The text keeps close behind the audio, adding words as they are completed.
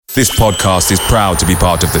This podcast is proud to be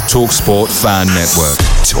part of the TalkSport Fan Network.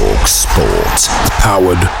 TalkSport.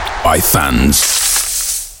 Powered by fans.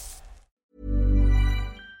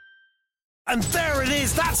 And there it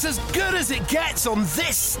is, that's as good as it gets on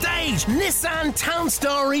this stage. Nissan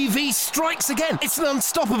Townstar EV strikes again. It's an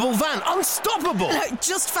unstoppable van, unstoppable.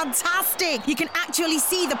 Just fantastic. You can actually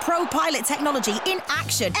see the Pro Pilot technology in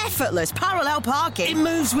action. Effortless parallel parking. It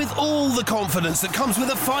moves with all the confidence that comes with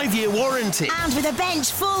a 5-year warranty. And with a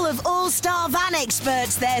bench full of all-star van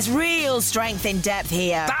experts, there's real strength in depth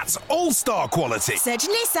here. That's all-star quality. Search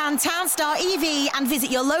Nissan Townstar EV and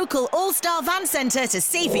visit your local all-star van centre to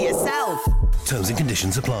see for yourself. Terms and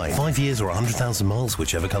conditions apply. 5 years or 100,000 miles,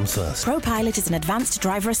 whichever comes first. ProPilot is an advanced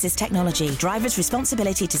driver assist technology. Driver's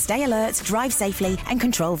responsibility to stay alert, drive safely and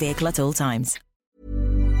control vehicle at all times.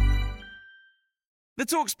 The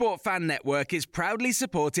TalkSport Fan Network is proudly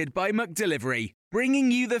supported by McDelivery, bringing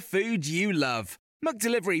you the food you love.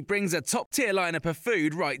 McDelivery brings a top-tier lineup of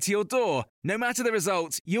food right to your door. No matter the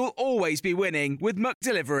result, you'll always be winning with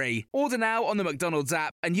McDelivery. Order now on the McDonald's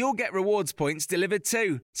app and you'll get rewards points delivered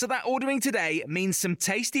too. So that ordering today means some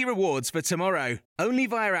tasty rewards for tomorrow. Only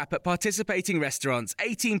via app at participating restaurants.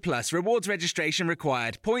 18 plus. Rewards registration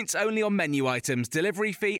required. Points only on menu items.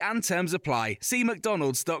 Delivery fee and terms apply. See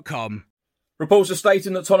mcdonalds.com. Reports are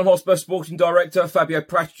stating that Tottenham Hotspur sporting director Fabio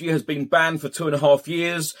Paratici has been banned for 2.5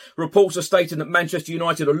 years. Reports are stating that Manchester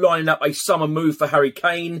United are lining up a summer move for Harry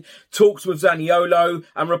Kane. Talks with Zaniolo,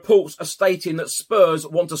 and reports are stating that Spurs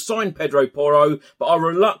want to sign Pedro Porro but are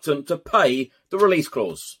reluctant to pay the release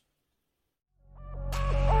clause.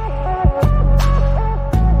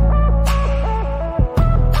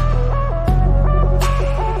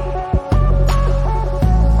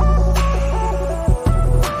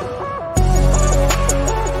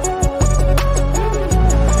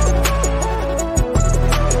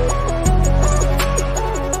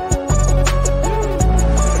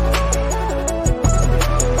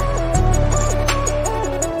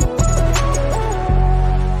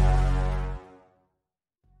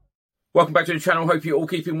 Welcome back to the channel. Hope you're all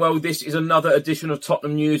keeping well. This is another edition of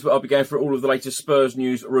Tottenham News, where I'll be going through all of the latest Spurs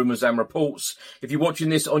news, rumours and reports. If you're watching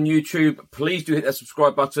this on YouTube, please do hit that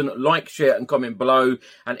subscribe button, like, share and comment below.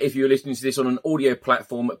 And if you're listening to this on an audio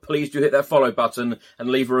platform, please do hit that follow button and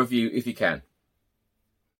leave a review if you can.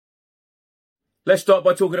 Let's start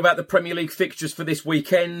by talking about the Premier League fixtures for this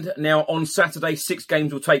weekend. Now, on Saturday, 6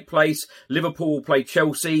 games will take place. Liverpool will play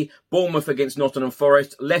Chelsea, Bournemouth against Nottingham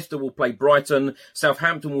Forest, Leicester will play Brighton,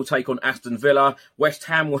 Southampton will take on Aston Villa, West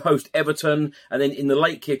Ham will host Everton, and then in the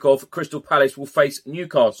late kick-off, Crystal Palace will face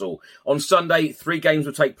Newcastle. On Sunday, 3 games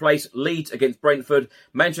will take place. Leeds against Brentford,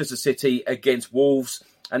 Manchester City against Wolves,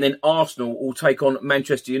 and then Arsenal will take on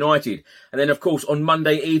Manchester United. And then, of course, on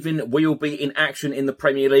Monday evening, we will be in action in the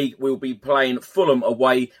Premier League. We will be playing Fulham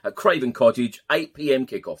away at Craven Cottage, 8 p.m.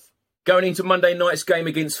 kickoff. Going into Monday night's game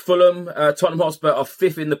against Fulham, Tottenham Hotspur are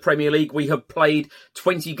 5th in the Premier League. We have played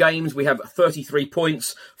 20 games. We have 33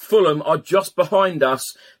 points. Fulham are just behind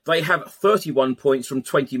us. They have 31 points from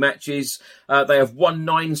 20 matches. They have won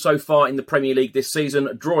 9 so far in the Premier League this season,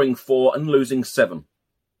 drawing 4 and losing 7.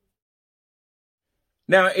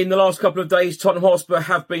 Now, in the last couple of days, Tottenham Hotspur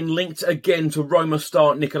have been linked again to Roma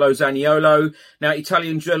star Nicolo Zaniolo. Now,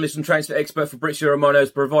 Italian journalist and transfer expert Fabrizio Romano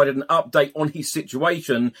has provided an update on his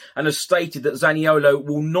situation and has stated that Zaniolo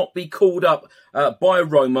will not be called up by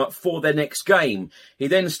Roma for their next game. He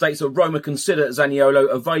then states that Roma consider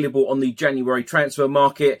Zaniolo available on the January transfer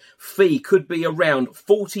market. Fee could be around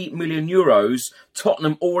 40 million euros.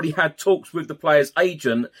 Tottenham already had talks with the player's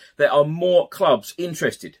agent. There are more clubs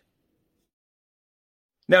interested.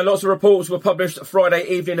 Now, lots of reports were published Friday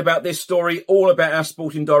evening about this story, all about our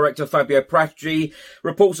sporting director, Fabio Paratici.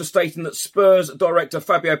 Reports are stating that Spurs director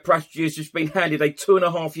Fabio Paratici has just been handed a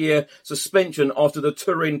 2.5-year suspension after the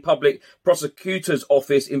Turin Public Prosecutor's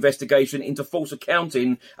Office investigation into false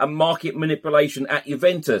accounting and market manipulation at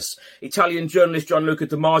Juventus. Italian journalist Gianluca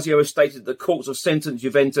Damasio has stated that courts have sentenced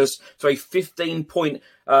Juventus to a 15-point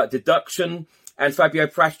deduction. And Fabio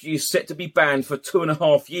Paratici is set to be banned for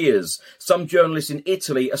 2.5 years. Some journalists in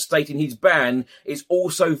Italy are stating his ban is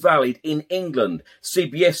also valid in England.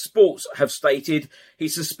 CBS Sports have stated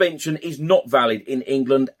his suspension is not valid in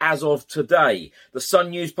England as of today. The Sun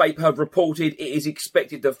newspaper have reported it is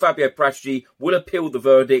expected that Fabio Paratici will appeal the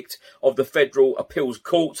verdict of the Federal Appeals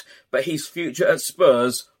Court, but his future at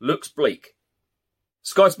Spurs looks bleak.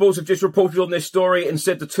 Sky Sports have just reported on this story and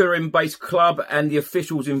said the Turin-based club and the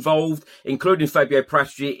officials involved, including Fabio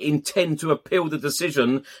Paratici, intend to appeal the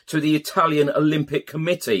decision to the Italian Olympic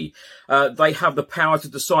Committee. They have the power to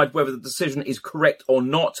decide whether the decision is correct or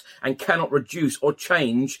not and cannot reduce or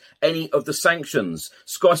change any of the sanctions.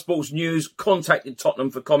 Sky Sports News contacted Tottenham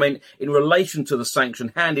for comment in relation to the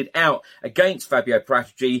sanction handed out against Fabio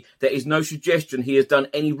Paratici. There is no suggestion he has done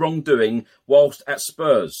any wrongdoing whilst at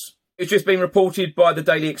Spurs. It's just been reported by the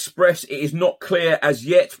Daily Express. It is not clear as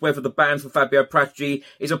yet whether the ban for Fabio Paratici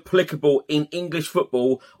is applicable in English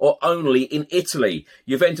football or only in Italy.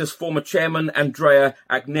 Juventus former chairman Andrea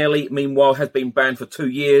Agnelli, meanwhile, has been banned for 2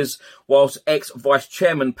 years, whilst ex-vice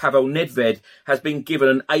chairman Pavel Nedved has been given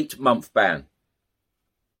an 8-month ban.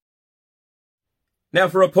 Now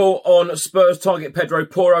for a report on Spurs target Pedro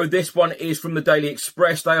Porro. This one is from the Daily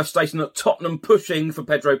Express. They are stating that Tottenham pushing for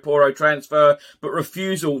Pedro Porro transfer, but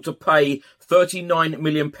refusal to pay £39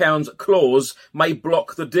 million clause may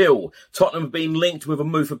block the deal. Tottenham have been linked with a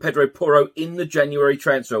move for Pedro Porro in the January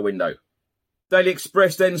transfer window. Daily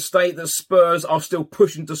Express then state that Spurs are still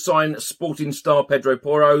pushing to sign Sporting star Pedro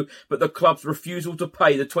Porro, but the club's refusal to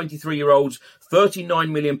pay the 23-year-old's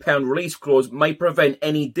 £39 million release clause may prevent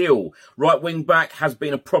any deal. Right wing back has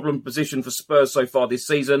been a problem position for Spurs so far this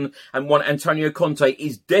season, and one Antonio Conte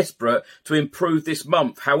is desperate to improve this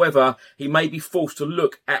month. However, he may be forced to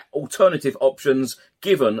look at alternative options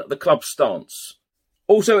given the club's stance.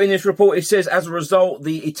 Also in this report, it says, as a result,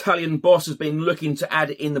 the Italian boss has been looking to add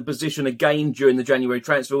in the position again during the January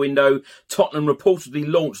transfer window. Tottenham reportedly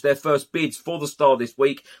launched their first bids for the star this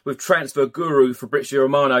week, with transfer guru Fabrizio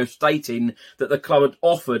Romano stating that the club had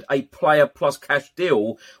offered a player plus cash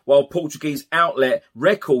deal, while Portuguese outlet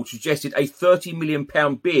Record suggested a £30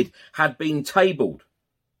 million bid had been tabled.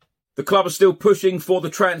 The club are still pushing for the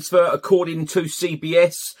transfer, according to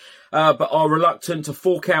CBS, but are reluctant to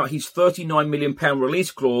fork out his £39 million release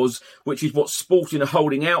clause, which is what Sporting are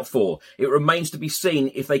holding out for. It remains to be seen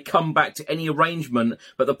if they come back to any arrangement,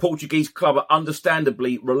 but the Portuguese club are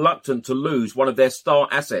understandably reluctant to lose one of their star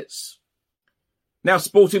assets. Now,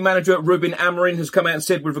 Sporting manager Ruben Amorim has come out and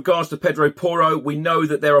said, with regards to Pedro Porro, we know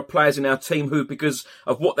that there are players in our team who, because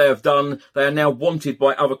of what they have done, they are now wanted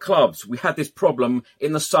by other clubs. We had this problem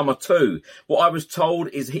in the summer too. What I was told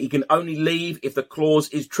is he can only leave if the clause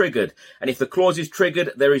is triggered. And if the clause is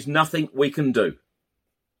triggered, there is nothing we can do.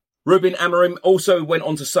 Ruben Amorim also went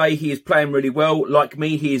on to say he is playing really well. Like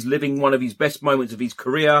me, he is living one of his best moments of his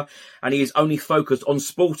career, and he is only focused on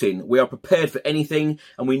Sporting. We are prepared for anything,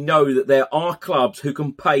 and we know that there are clubs who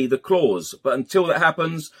can pay the clause. But until that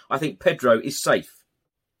happens, I think Pedro is safe.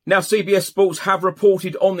 Now, CBS Sports have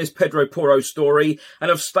reported on this Pedro Porro story and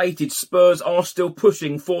have stated Spurs are still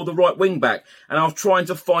pushing for the right wing-back and are trying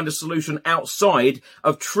to find a solution outside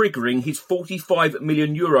of triggering his €45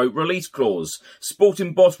 million release clause.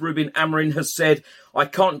 Sporting boss Ruben Amorim has said, I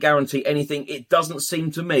can't guarantee anything. It doesn't seem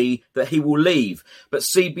to me that he will leave. But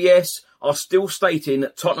CBS are still stating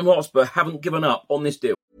Tottenham Hotspur haven't given up on this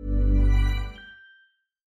deal.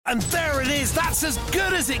 And there it is, that's as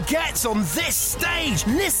good as it gets on this stage.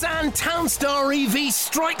 Nissan Townstar EV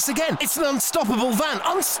strikes again. It's an unstoppable van,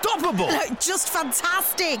 unstoppable. Look, just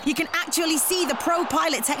fantastic. You can actually see the Pro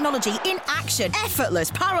Pilot technology in action. Effortless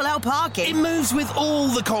parallel parking. It moves with all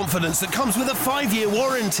the confidence that comes with a 5-year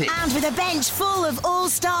warranty. And with a bench full of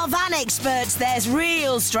all-star van experts, there's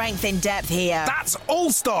real strength in depth here. That's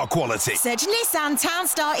all-star quality. Search Nissan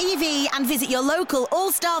Townstar EV and visit your local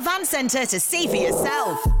all-star van centre to see for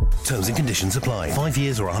yourself. Terms and conditions apply. 5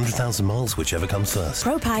 years or 100,000 miles, whichever comes first.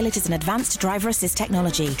 ProPilot is an advanced driver assist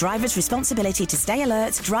technology. Driver's responsibility to stay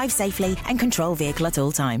alert, drive safely, and control vehicle at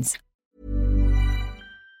all times.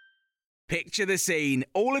 Picture the scene.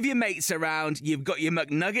 All of your mates around, you've got your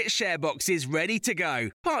McNugget share boxes ready to go.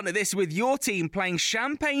 Partner this with your team playing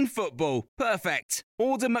champagne football. Perfect.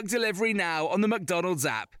 Order McDelivery now on the McDonald's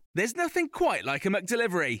app. There's nothing quite like a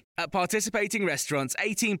McDelivery. At participating restaurants,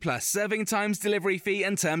 18 plus, serving times, delivery fee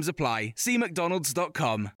and terms apply. See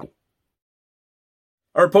mcdonalds.com.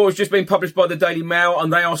 A report has just been published by the Daily Mail,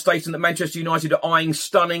 and they are stating that Manchester United are eyeing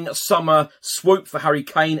stunning summer swoop for Harry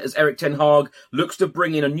Kane as Erik ten Hag looks to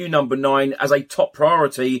bring in a new number 9 as a top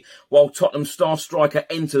priority, while Tottenham star striker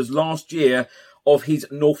enters last year of his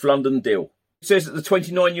North London deal. It says that the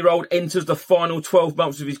 29-year-old enters the final 12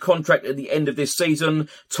 months of his contract at the end of this season.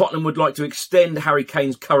 Tottenham would like to extend Harry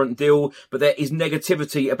Kane's current deal, but there is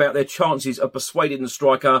negativity about their chances of persuading the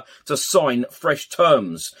striker to sign fresh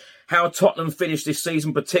terms. How Tottenham finish this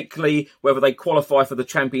season, particularly whether they qualify for the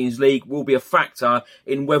Champions League, will be a factor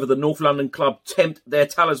in whether the North London club tempt their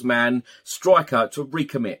talisman striker to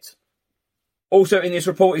recommit. Also in this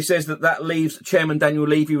report, he says that leaves Chairman Daniel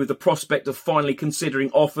Levy with the prospect of finally considering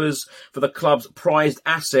offers for the club's prized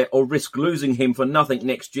asset or risk losing him for nothing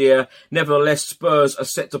next year. Nevertheless, Spurs are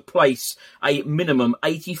set to place a minimum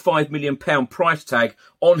 £85 million price tag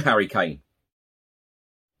on Harry Kane.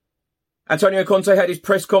 Antonio Conte had his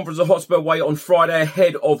press conference at Hotspur Way on Friday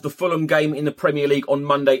ahead of the Fulham game in the Premier League on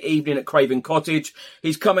Monday evening at Craven Cottage.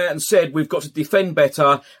 He's come out and said we've got to defend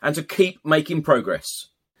better and to keep making progress.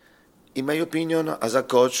 In my opinion, as a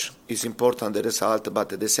coach, it's important the result,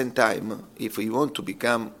 but at the same time, if you want to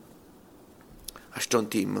become a strong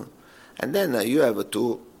team, and then you have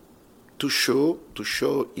to show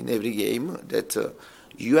in every game that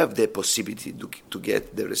you have the possibility to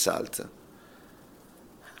get the result.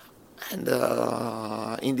 And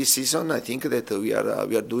in this season, I think that we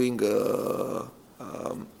are doing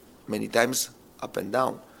many times up and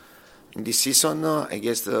down. In this season,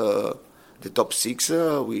 against the top six,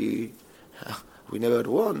 we never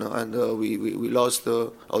won, and we lost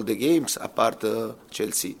all the games apart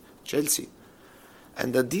Chelsea,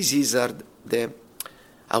 and this is our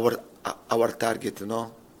target,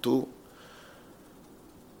 no? To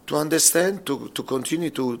understand, to continue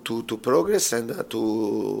to progress and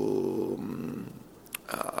to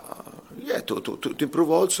improve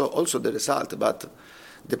also the result, but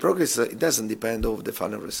the progress it doesn't depend on the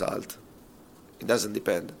final result. It doesn't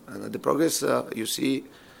depend, and the progress you see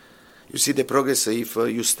the progress if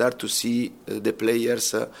you start to see the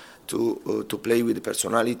players to play with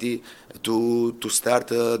personality, to start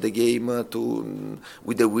the game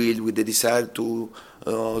with the will, with the desire to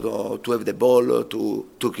have the ball,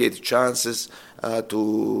 to create chances,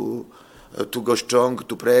 to go strong,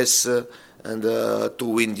 to press, and to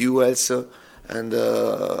win duels. And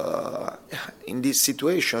in this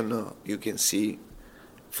situation, you can see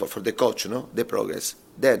for the coach, no, the progress.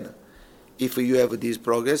 Then, if you have this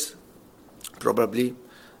progress, probably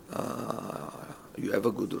you have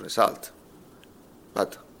a good result.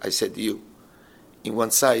 But I said to you, in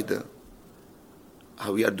one side,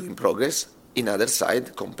 how we are doing progress, in other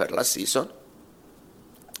side, compare last season,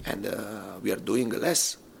 and we are doing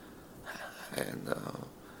less. And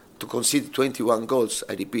to concede 21 goals,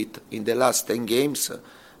 I repeat, in the last 10 games,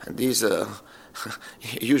 and this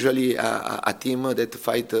usually a team that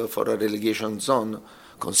fight for a relegation zone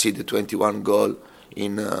concede 21 goals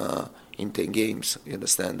in 10 games, you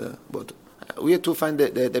understand? But we have to find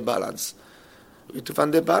the balance. We have to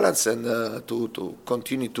find the balance and to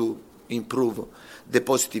continue to improve the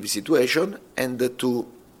positive situation and to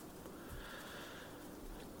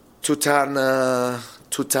turn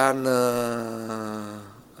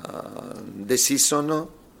the season,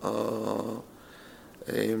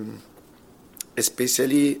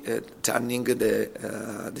 especially turning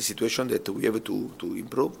the situation that we have to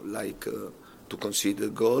improve, like to concede a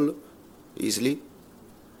goal easily,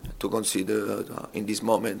 to consider in this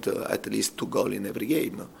moment at least 2 goals in every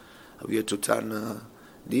game. We have to turn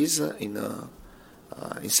this in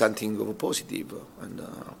something positive, and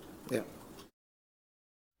yeah.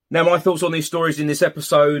 Now, my thoughts on these stories in this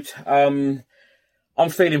episode. I'm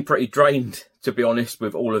feeling pretty drained, to be honest,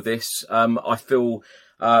 with all of this. I feel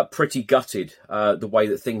pretty gutted the way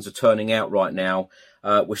that things are turning out right now.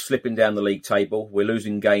 We're slipping down the league table. We're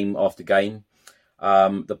losing game after game.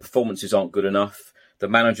 The performances aren't good enough. The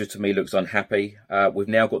manager, to me, looks unhappy. We've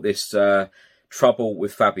now got this trouble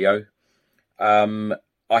with Fabio.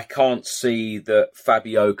 I can't see that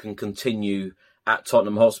Fabio can continue at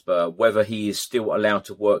Tottenham Hotspur, whether he is still allowed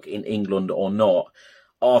to work in England or not.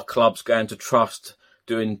 Our club's going to trust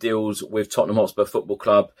doing deals with Tottenham Hotspur Football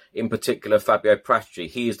Club, in particular Fabio Paratici.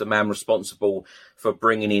 He is the man responsible for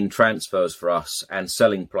bringing in transfers for us and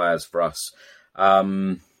selling players for us.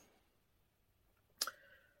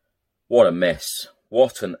 What a mess.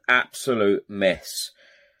 What an absolute mess.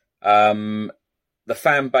 The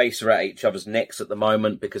fan base are at each other's necks at the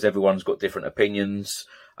moment because everyone's got different opinions.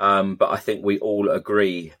 But I think we all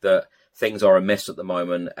agree that things are a mess at the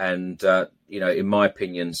moment. And, in my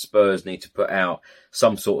opinion, Spurs need to put out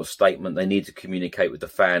some sort of statement. They need to communicate with the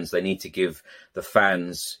fans. They need to give the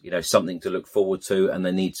fans, something to look forward to. And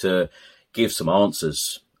they need to give some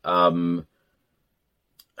answers.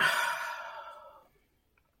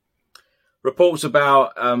 Reports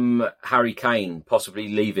about Harry Kane possibly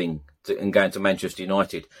leaving and going to Manchester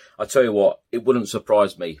United. I tell you what, it wouldn't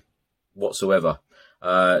surprise me whatsoever.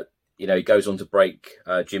 He goes on to break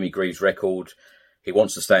Jimmy Greaves' record. He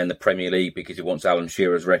wants to stay in the Premier League because he wants Alan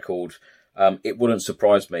Shearer's record. It wouldn't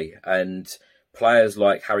surprise me. And players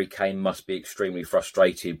like Harry Kane must be extremely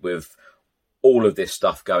frustrated with all of this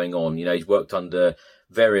stuff going on. He's worked under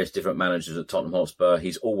various different managers at Tottenham Hotspur.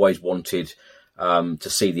 He's always wanted to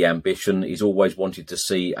see the ambition. He's always wanted to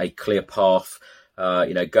see a clear path,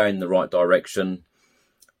 going in the right direction.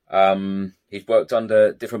 He's worked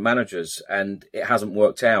under different managers and it hasn't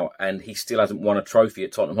worked out, and he still hasn't won a trophy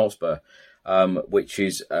at Tottenham Hotspur, which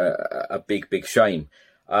is a big, big shame.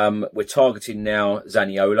 We're targeting now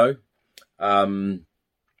Zaniolo. I'm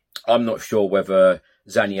not sure whether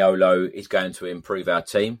Zaniolo is going to improve our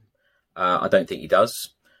team. I don't think he does.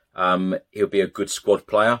 He'll be a good squad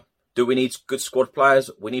player. Do we need good squad players?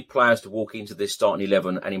 We need players to walk into this starting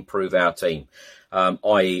 11 and improve our team,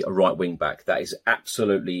 i.e. a right wing back. That is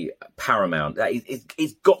absolutely paramount.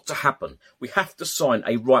 It's got to happen. We have to sign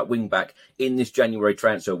a right wing back in this January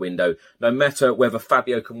transfer window. No matter whether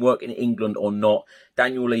Fabio can work in England or not,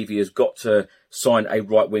 Daniel Levy has got to sign a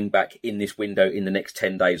right wing back in this window in the next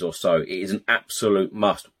 10 days or so. It is an absolute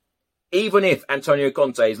must. Even if Antonio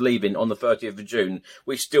Conte is leaving on the 30th of June,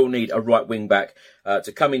 we still need a right wing back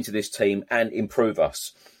to come into this team and improve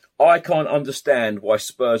us. I can't understand why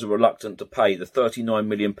Spurs are reluctant to pay the £39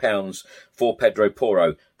 million for Pedro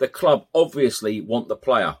Porro. The club obviously want the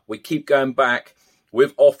player. We keep going back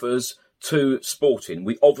with offers to Sporting.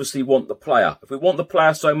 We obviously want the player. If we want the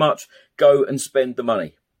player so much, go and spend the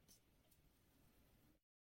money.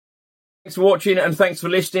 Thanks for watching and thanks for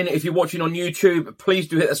listening. If you're watching on YouTube, please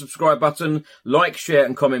do hit the subscribe button, like, share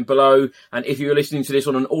and comment below. And if you're listening to this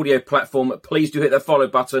on an audio platform, please do hit the follow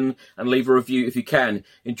button and leave a review if you can.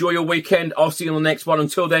 Enjoy your weekend. I'll see you on the next one.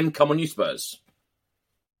 Until then, come on you Spurs.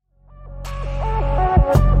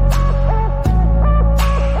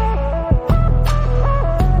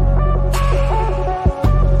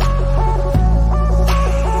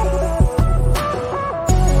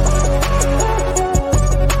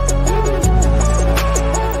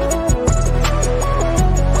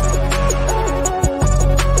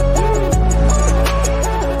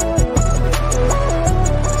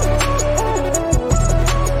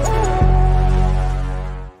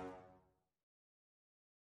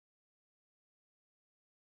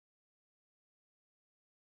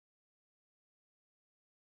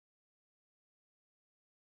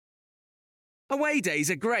 Away days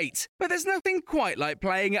are great, but there's nothing quite like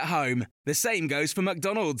playing at home. The same goes for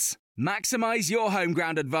McDonald's. Maximise your home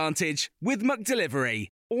ground advantage with McDelivery.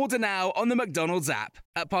 Order now on the McDonald's app.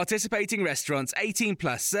 At participating restaurants, 18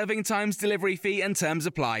 plus serving times, delivery fee and terms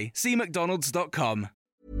apply. See mcdonalds.com.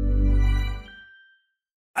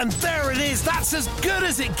 And there it is, that's as good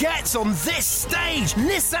as it gets on this stage.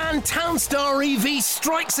 Nissan Townstar EV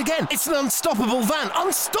strikes again. It's an unstoppable van,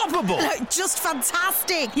 unstoppable. Look, just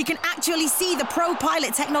fantastic. You can actually see the Pro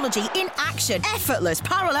Pilot technology in action. Effortless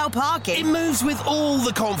parallel parking. It moves with all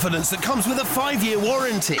the confidence that comes with a 5-year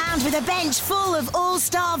warranty. And with a bench full of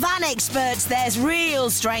all-star van experts, there's real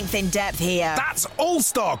strength in depth here. That's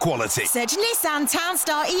all-star quality. Search Nissan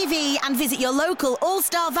Townstar EV and visit your local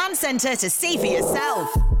all-star van centre to see for yourself.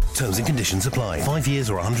 Terms and conditions apply. 5 years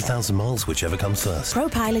or 100,000 miles, whichever comes first. Pro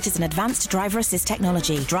Pilot is an advanced driver assist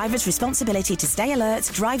technology. Driver's responsibility to stay alert,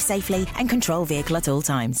 drive safely and control vehicle at all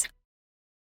times.